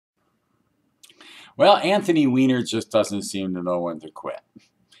Well, Anthony Weiner just doesn't seem to know when to quit.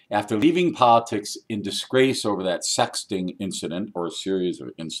 After leaving politics in disgrace over that sexting incident, or a series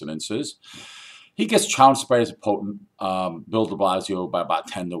of incidences, he gets trounced by his opponent, Bill de Blasio, by about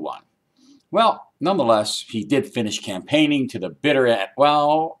 10 to 1. Well, nonetheless, he did finish campaigning to the bitter end.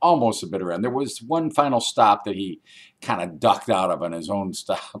 Well, almost the bitter end. There was one final stop that he kind of ducked out of on his own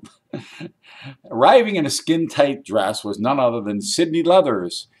stop. Arriving in a skin-tight dress was none other than Sydney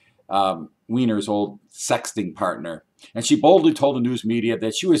Leathers, Weiner's old sexting partner. And she boldly told the news media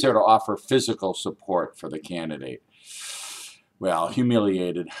that she was there to offer physical support for the candidate. Well,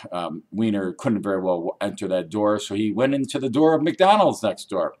 humiliated, Weiner couldn't very well enter that door, so he went into the door of McDonald's next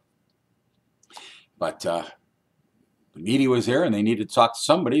door. But the media was there and they needed to talk to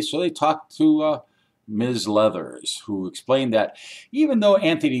somebody, so they talked to Ms. Leathers, who explained that even though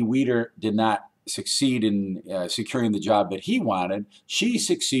Anthony Weiner did not succeed in securing the job that he wanted, she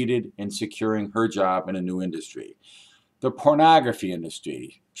succeeded in securing her job in a new industry, the pornography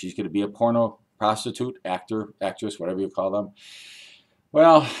industry. She's going to be a porno prostitute, actor, actress, whatever you call them.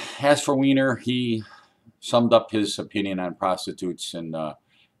 Well, as for Weiner, he summed up his opinion on prostitutes and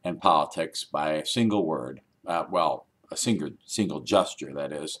politics by a single word. Well, a single gesture,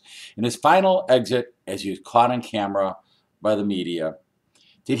 that is. In his final exit, as he was caught on camera by the media,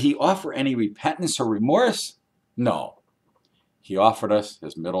 did he offer any repentance or remorse? No. He offered us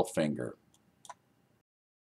his middle finger.